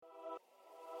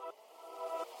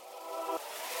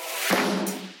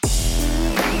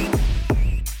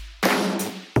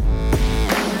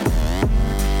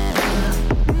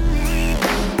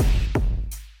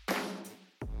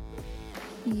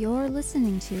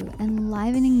listening to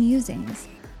Enlivening Musings,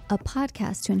 a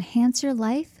podcast to enhance your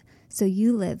life so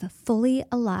you live fully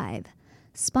alive.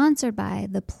 Sponsored by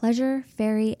the Pleasure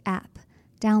Fairy app.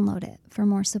 Download it for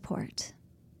more support.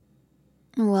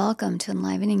 Welcome to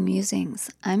Enlivening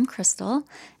Musings. I'm Crystal,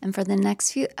 and for the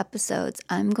next few episodes,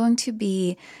 I'm going to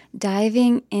be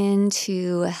diving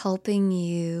into helping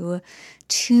you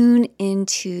tune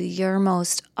into your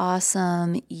most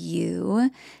awesome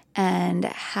you and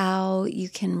how you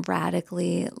can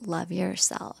radically love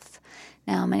yourself.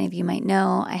 Now, many of you might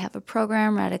know I have a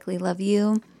program, Radically Love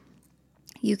You.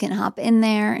 You can hop in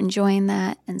there and join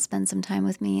that and spend some time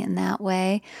with me in that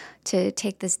way to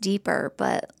take this deeper.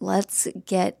 But let's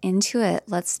get into it.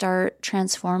 Let's start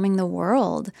transforming the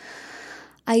world.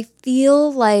 I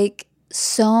feel like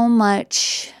so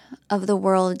much of the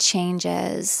world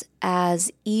changes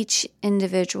as each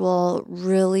individual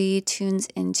really tunes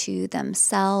into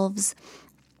themselves,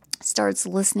 starts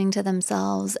listening to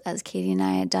themselves. As Katie and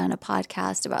I had done a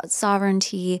podcast about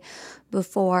sovereignty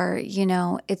before,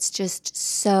 it's just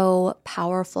so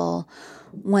powerful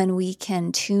when we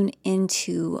can tune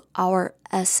into our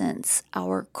essence,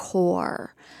 our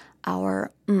core,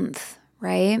 our oomph,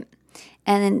 right?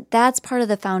 And that's part of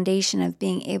the foundation of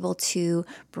being able to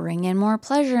bring in more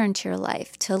pleasure into your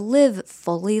life, to live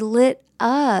fully lit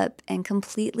up and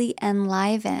completely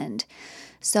enlivened.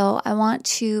 So I want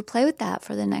to play with that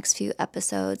for the next few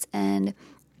episodes and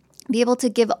be able to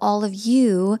give all of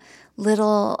you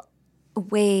little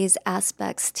ways,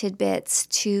 aspects, tidbits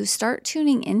to start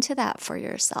tuning into that for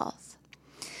yourself.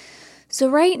 So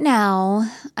right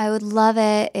now, I would love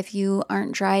it if you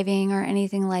aren't driving or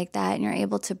anything like that and you're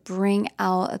able to bring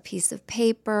out a piece of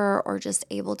paper or just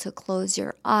able to close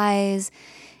your eyes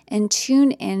and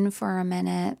tune in for a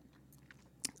minute.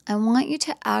 I want you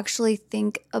to actually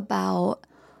think about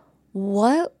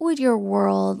what would your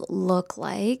world look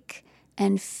like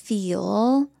and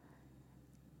feel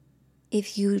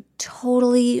if you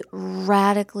totally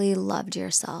radically loved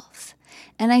yourself.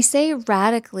 And I say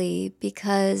radically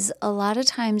because a lot of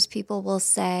times people will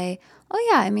say, oh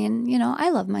yeah, I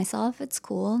love myself. It's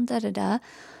cool, da-da-da.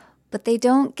 But they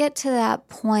don't get to that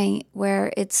point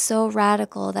where it's so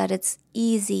radical that it's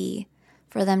easy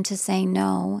for them to say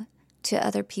no to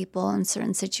other people in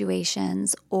certain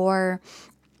situations, or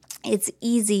it's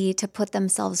easy to put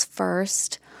themselves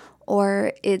first,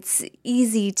 or it's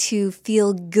easy to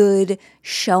feel good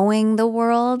showing the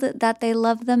world that they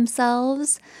love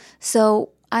themselves.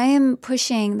 So I am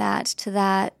pushing that to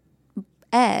that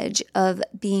edge of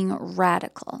being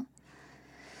radical.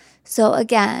 So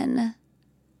again,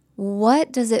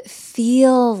 what does it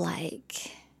feel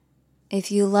like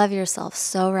if you love yourself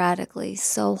so radically,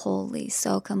 so wholly,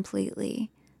 so completely?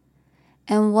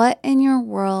 And what in your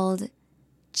world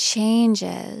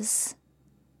changes?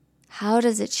 How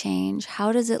does it change?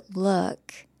 How does it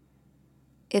look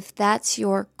if that's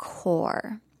your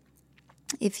core?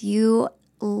 If you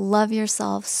love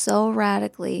yourself so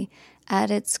radically at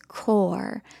its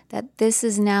core that this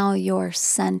is now your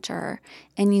center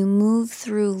and you move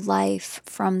through life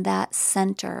from that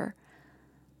center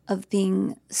of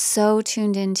being so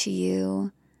tuned into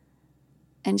you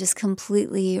and just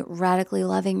completely radically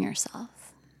loving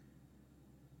yourself.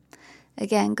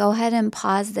 Again, go ahead and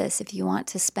pause this if you want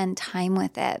to spend time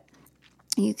with it.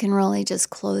 You can really just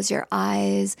close your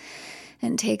eyes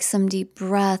and take some deep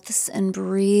breaths and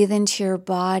breathe into your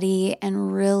body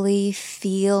and really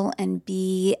feel and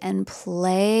be and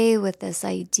play with this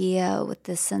idea, with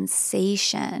this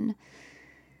sensation,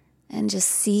 and just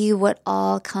see what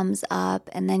all comes up.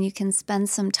 And then you can spend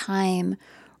some time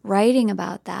writing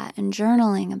about that and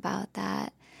journaling about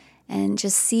that, and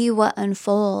just see what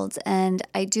unfolds. And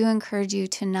I do encourage you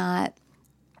to not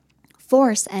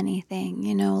force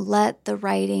anything, let the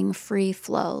writing free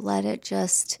flow. Let it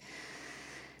just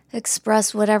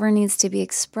express whatever needs to be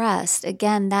expressed.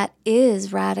 Again, that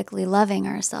is radically loving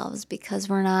ourselves because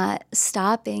we're not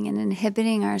stopping and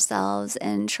inhibiting ourselves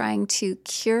and trying to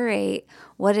curate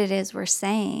what it is we're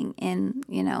saying in,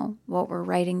 what we're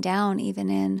writing down, even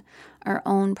in our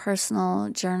own personal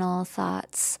journal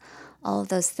thoughts, all of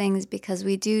those things, because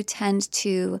we do tend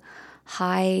to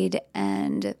hide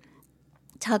and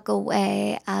tuck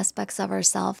away aspects of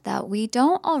ourselves that we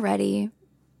don't already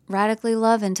radically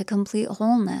love into complete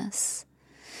wholeness.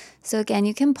 So again,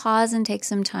 you can pause and take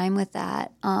some time with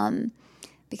that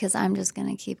because I'm just going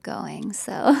to keep going.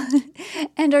 So,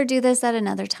 or do this at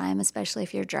another time, especially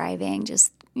if you're driving.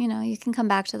 Just, you can come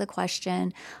back to the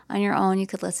question on your own. You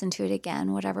could listen to it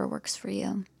again, whatever works for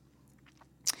you.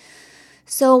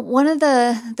 So one of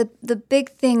the big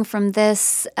thing from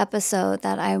this episode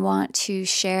that I want to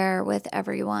share with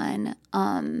everyone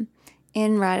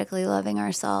in radically loving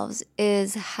ourselves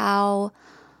is how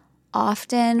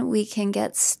often we can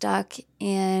get stuck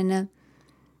in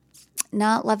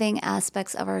not loving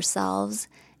aspects of ourselves,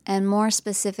 and more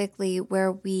specifically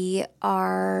where we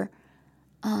are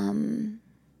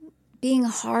being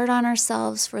hard on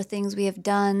ourselves for things we have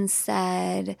done,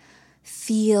 said,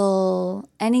 feel,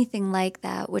 anything like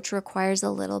that, which requires a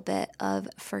little bit of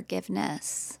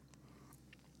forgiveness.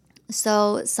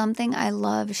 So something I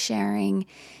love sharing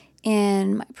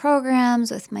in my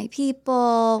programs, with my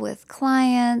people, with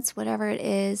clients, whatever it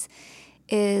is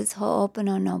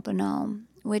Ho'oponopono,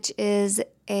 which is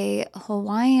a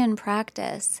Hawaiian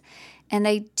practice. And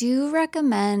I do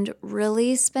recommend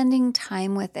really spending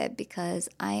time with it because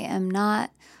I am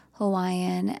not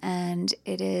Hawaiian and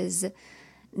it is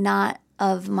not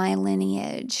of my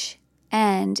lineage.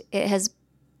 And it has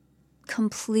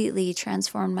completely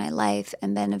transformed my life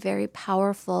and been a very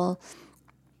powerful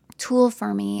tool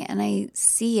for me. And I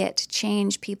see it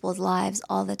change people's lives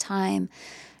all the time,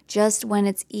 just when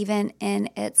it's even in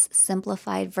its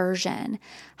simplified version.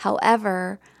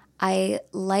 However, I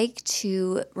like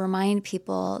to remind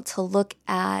people to look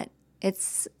at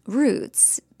its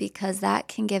roots because that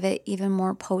can give it even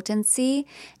more potency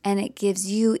and it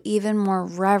gives you even more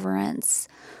reverence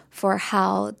for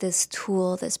how this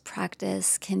tool, this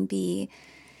practice can be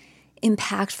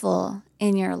impactful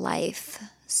in your life.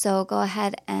 So go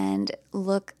ahead and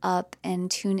look up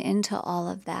and tune into all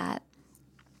of that.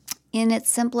 In its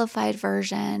simplified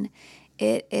version,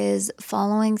 it is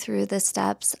following through the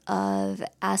steps of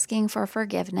asking for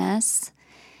forgiveness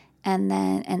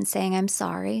and saying I'm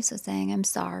sorry. So saying I'm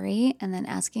sorry and then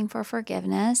asking for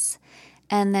forgiveness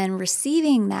and then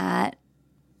receiving that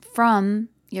from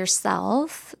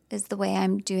yourself is the way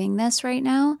I'm doing this right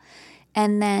now.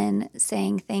 And then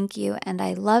saying thank you and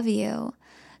I love you.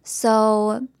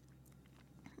 So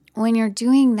when you're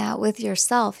doing that with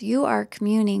yourself, you are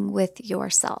communing with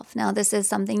yourself. Now, this is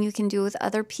something you can do with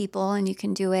other people, and you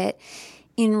can do it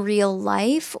in real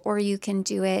life, or you can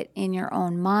do it in your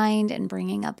own mind and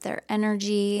bringing up their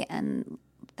energy and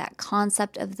that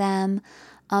concept of them.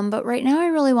 But right now, I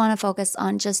really want to focus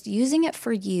on just using it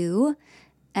for you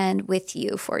and with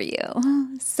you for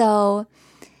you. So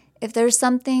if there's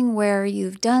something where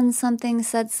you've done something,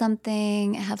 said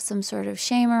something, have some sort of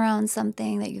shame around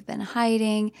something that you've been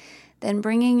hiding, then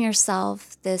bringing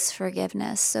yourself this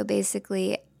forgiveness. So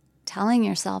basically telling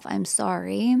yourself, I'm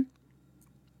sorry,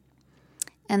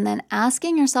 and then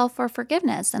asking yourself for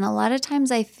forgiveness. And a lot of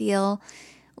times I feel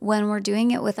when we're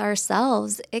doing it with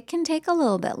ourselves, it can take a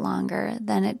little bit longer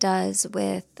than it does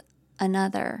with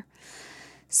another.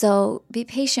 So be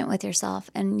patient with yourself,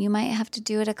 and you might have to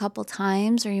do it a couple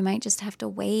times, or you might just have to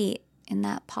wait in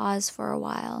that pause for a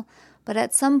while. But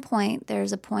at some point,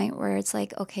 there's a point where it's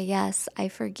like, okay, yes, I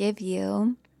forgive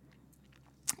you.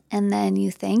 And then you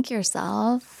thank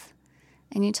yourself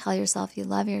and you tell yourself you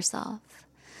love yourself.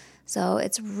 So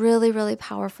it's really, really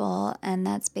powerful. And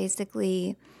that's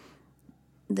basically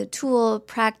the tool,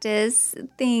 practice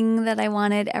thing that I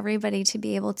wanted everybody to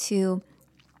be able to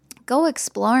go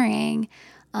exploring.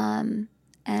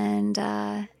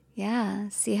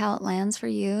 See how it lands for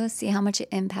you, see how much it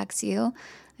impacts you.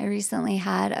 I recently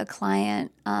had a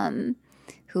client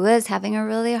who was having a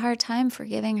really hard time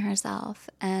forgiving herself.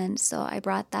 And so I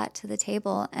brought that to the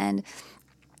table. And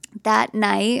that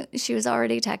night, she was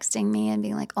already texting me and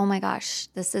being like, oh my gosh,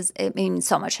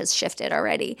 so much has shifted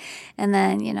already. And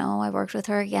then, I worked with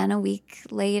her again a week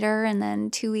later and then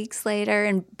 2 weeks later.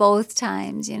 And both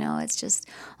times, it's just,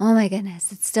 oh my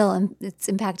goodness, it's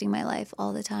impacting my life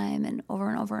all the time and over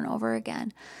and over and over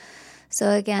again.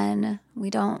 So again, we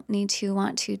don't need to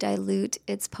want to dilute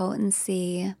its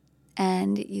potency.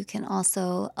 And you can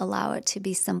also allow it to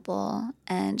be simple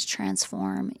and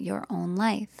transform your own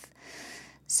life.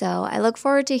 So I look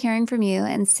forward to hearing from you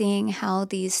and seeing how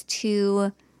these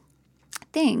two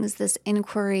things, this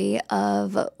inquiry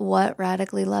of what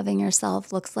radically loving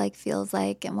yourself looks like, feels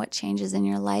like, and what changes in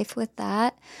your life with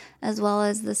that, as well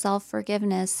as the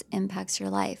self-forgiveness impacts your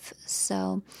life.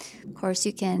 So, of course,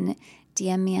 you can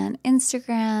DM me on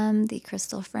Instagram, the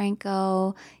Crystal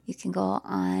Franco. You can go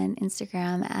on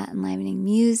Instagram at Enlivening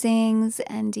Musings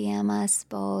and DM us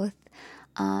both.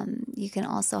 You can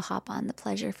also hop on the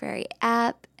Pleasure Fairy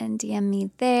app and DM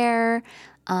me there.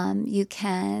 You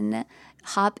can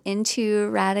hop into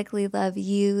Radically Love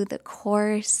You, the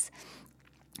course,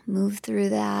 move through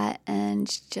that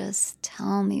and just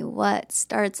tell me what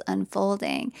starts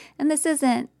unfolding. And this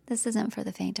isn't for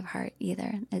the faint of heart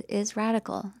either. It is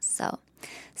radical. So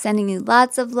sending you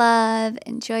lots of love.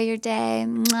 Enjoy your day.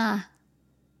 Mwah.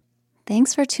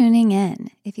 Thanks for tuning in.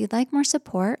 If you'd like more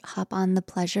support, hop on the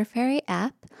Pleasure Fairy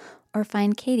app or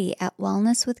find Katie at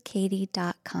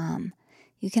wellnesswithkatie.com.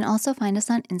 You can also find us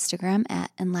on Instagram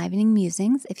at Enlivening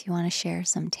Musings if you want to share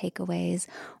some takeaways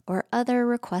or other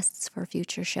requests for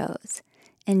future shows.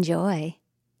 Enjoy!